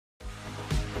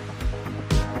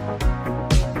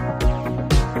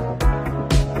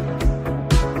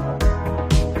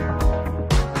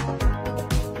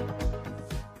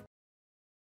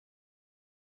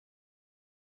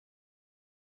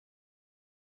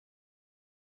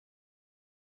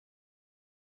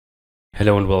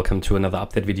Hello and welcome to another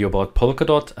update video about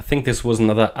Polkadot. I think this was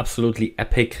another absolutely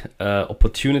epic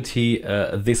opportunity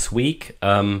this week.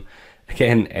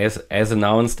 Again, as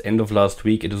announced end of last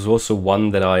week, it is also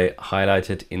one that I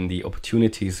highlighted in the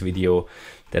opportunities video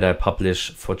that I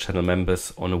publish for channel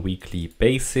members on a weekly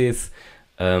basis.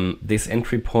 This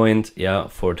entry point,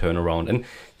 for a turnaround. And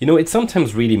you know, it's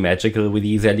sometimes really magical with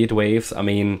these Elliott waves. I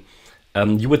mean,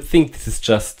 you would think this is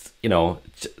just, you know,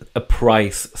 a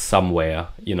price somewhere,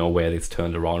 you know, where it's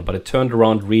turned around, but it turned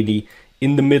around really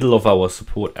in the middle of our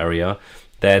support area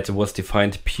that was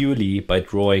defined purely by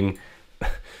drawing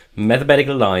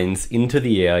mathematical lines into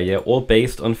the area, all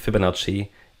based on Fibonacci,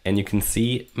 and you can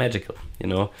see magical, you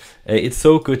know. It's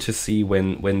so good to see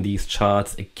when these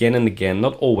charts again and again,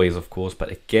 not always of course,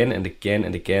 but again and again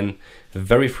and again,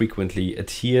 very frequently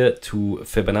adhere to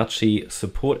Fibonacci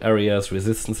support areas,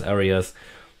 resistance areas,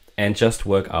 and just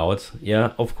work out.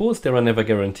 Yeah, of course there are never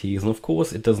guarantees, and of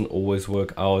course it doesn't always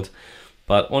work out,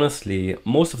 but honestly,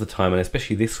 most of the time, and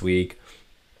especially this week,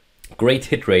 great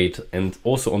hit rate. And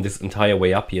also on this entire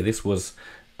way up here, this was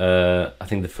I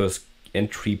think the first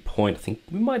entry point. I think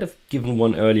we might have given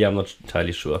one earlier, I'm not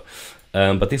entirely sure,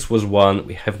 but this was one.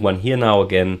 We have one here now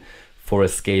again for a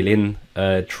scale in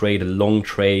trade, a long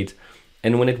trade,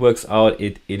 and when it works out,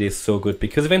 it is so good,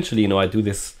 because eventually, you know, I do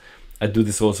this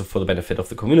also for the benefit of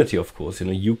the community, of course. You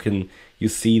know, you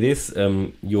see this,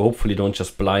 you hopefully don't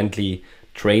just blindly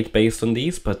trade based on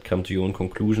these, but come to your own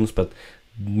conclusions. But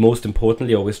most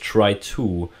importantly, always try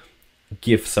to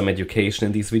give some education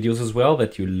in these videos as well,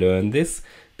 that you learn this,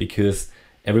 because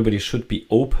everybody should be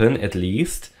open, at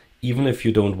least, even if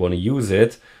you don't want to use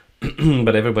it.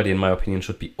 But everybody, in my opinion,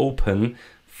 should be open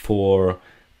for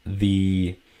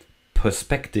the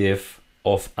perspective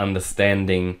of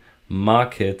understanding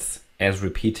markets as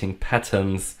repeating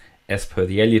patterns as per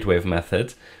the Elliott Wave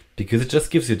method, because it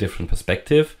just gives you a different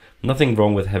perspective. Nothing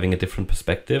wrong with having a different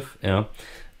perspective, yeah.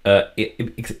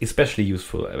 Especially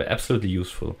useful, absolutely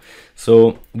useful.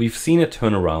 So we've seen a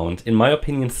turnaround. In my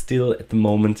opinion, still at the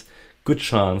moment, good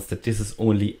chance that this is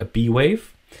only a B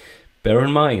wave. Bear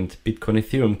in mind, Bitcoin,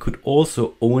 Ethereum could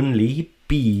also only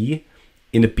be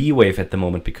in a B wave at the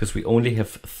moment, because we only have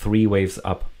 3 waves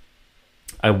up.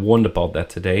 I warned about that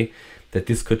today, that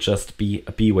this could just be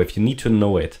a B wave. You need to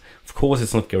know it. Of course,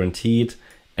 it's not guaranteed,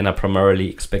 and I primarily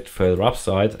expect further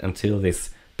upside until this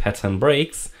pattern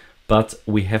breaks. But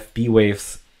we have B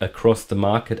waves across the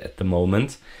market at the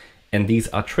moment, and these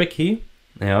are tricky.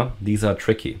 Yeah, these are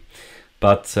tricky.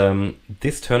 But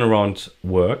this turnaround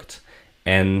worked.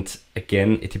 And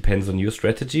again, it depends on your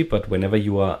strategy, but whenever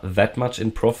you are that much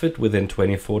in profit within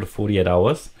 24 to 48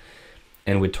 hours,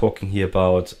 and we're talking here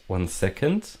about 1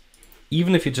 second,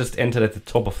 even if you just entered at the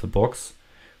top of the box,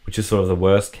 which is sort of the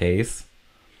worst case,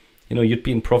 you know, you'd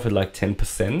be in profit like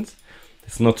 10%.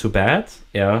 It's not too bad,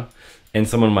 yeah. And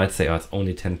someone might say, oh, it's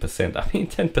only 10%. I mean,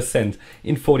 10%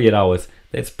 in 48 hours,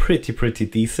 that's pretty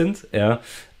decent, yeah.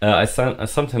 I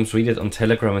sometimes read it on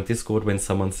Telegram and Discord when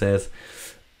someone says,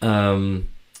 you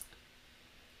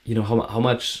know, how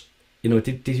much, you know,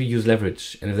 did you use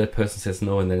leverage? And if that person says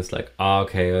no, and then it's like,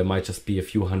 okay, it might just be a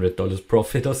few $100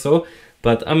 profit or so.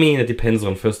 But I mean, it depends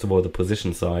on, first of all, the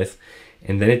position size,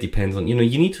 and then it depends on, you know,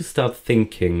 you need to start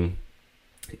thinking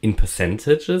in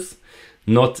percentages,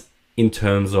 not in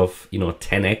terms of, you know,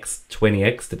 10x,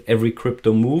 20x, that every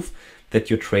crypto move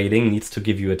that you're trading needs to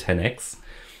give you a 10x.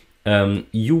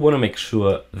 You want to make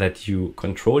sure that you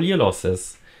control your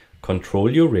losses, control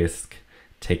your risk,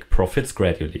 take profits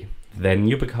gradually. Then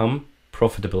you become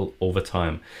profitable over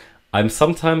time.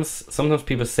 Sometimes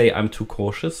people say I'm too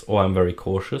cautious, or I'm very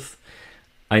cautious.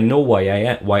 I know why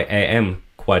I am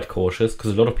quite cautious,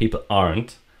 because a lot of people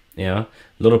aren't. Yeah,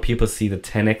 a lot of people see the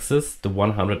 10x's, the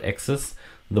 100x's,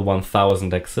 the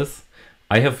 1000x's.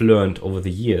 I have learned over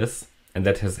the years, and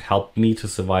that has helped me to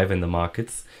survive in the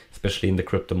markets, especially in the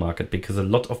crypto market, because a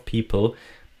lot of people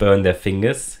burn their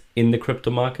fingers in the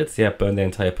crypto markets, burn their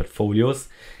entire portfolios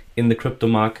in the crypto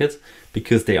market,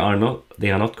 because they are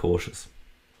not cautious.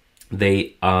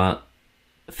 They are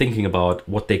thinking about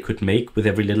what they could make with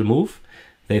every little move.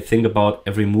 They think about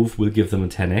every move will give them a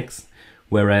 10x,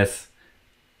 whereas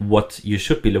what you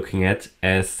should be looking at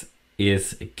is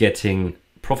getting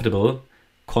profitable,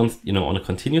 you know, on a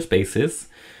continuous basis,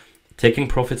 taking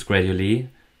profits gradually,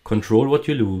 control what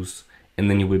you lose, and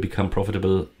then you will become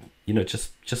profitable, you know,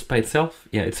 just by itself.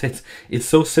 Yeah, it's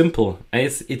so simple.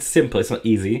 It's simple. It's not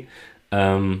easy,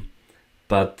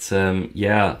 but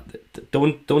yeah,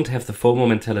 don't have the FOMO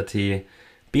mentality.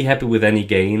 Be happy with any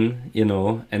gain, you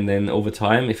know, and then over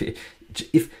time,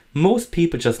 if most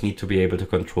people just need to be able to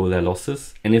control their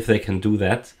losses, and if they can do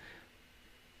that,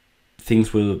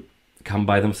 things will come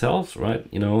by themselves, right?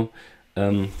 You know,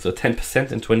 so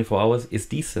 10% in 24 hours is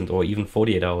decent, or even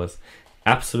 48 hours.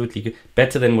 Absolutely good.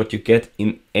 Better than what you get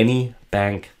in any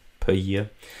bank per year.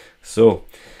 So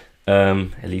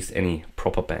at least any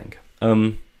proper bank.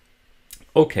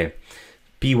 Okay,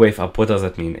 B wave up, what does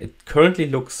that mean? It currently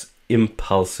looks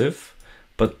impulsive,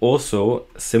 but also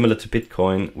similar to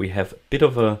Bitcoin, we have a bit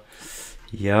of a,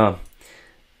 yeah,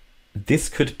 this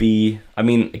could be, I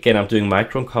mean, again, I'm doing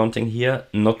micro counting here,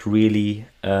 not really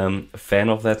a fan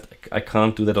of that. I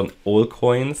can't do that on all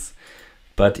coins,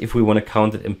 but if we want to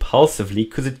count it impulsively,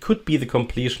 because it could be the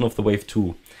completion of the wave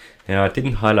 2. Yeah, I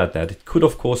didn't highlight that. It could,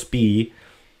 of course, be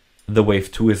the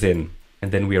wave 2 is in,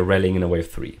 and then we are rallying in a wave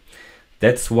 3.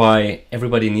 That's why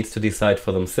everybody needs to decide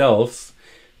for themselves,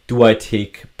 do I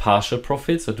take partial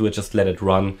profits or do I just let it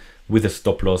run with a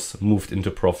stop loss moved into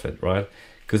profit, right?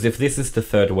 Because if this is the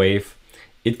third wave,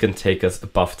 it can take us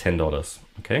above $10,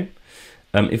 okay?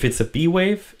 If it's a B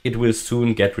wave, it will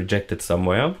soon get rejected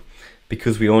somewhere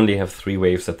because we only have 3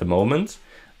 waves at the moment.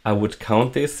 I would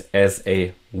count this as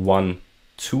a 1,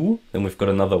 2, then we've got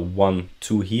another 1,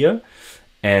 2 here.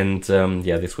 And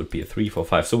yeah, this would be a 3, 4,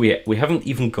 5. So we haven't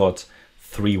even got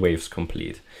 3 waves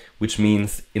complete, which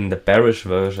means in the bearish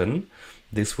version,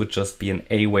 this would just be an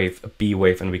A wave, a B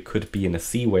wave, and we could be in a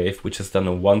C wave, which has done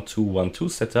a 1, 2, 1, 2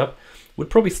 setup. Would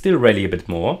probably still rally a bit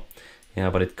more. Yeah,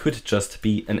 but it could just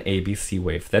be an ABC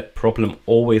wave. That problem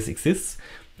always exists.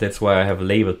 That's why I have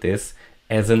labeled this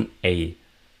as an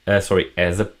as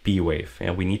a B wave.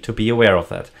 Yeah, we need to be aware of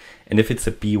that. And if it's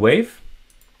a B wave,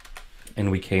 and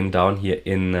we came down here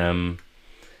in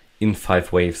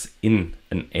 5 waves in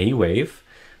an A wave,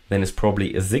 then it's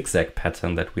probably a zigzag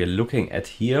pattern that we're looking at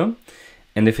here.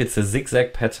 And if it's a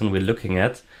zigzag pattern we're looking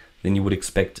at, then you would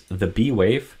expect the B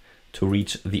wave to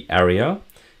reach the area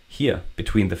here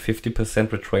between the 50%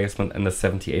 retracement and the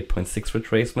 78.6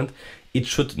 retracement. It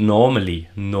should normally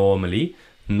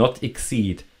not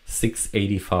exceed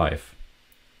 685.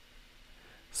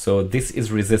 So this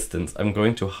is resistance. I'm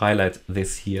going to highlight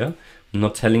this here. I'm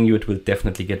not telling you it will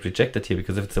definitely get rejected here,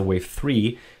 because if it's a wave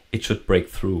 3, it should break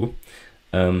through.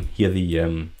 Here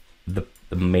the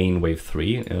main wave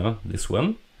 3, this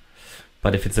one.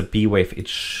 But if it's a B wave, it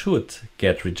should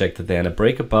get rejected there. And a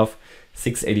break above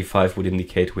 685 would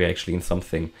indicate we're actually in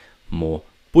something more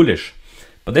bullish.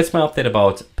 But that's my update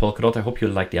about Polkadot. I hope you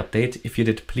liked the update. If you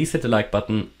did, please hit the like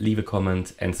button, leave a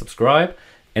comment and subscribe.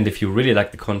 And if you really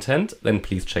like the content, then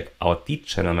please check out the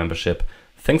channel membership.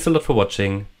 Thanks a lot for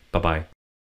watching. Bye-bye.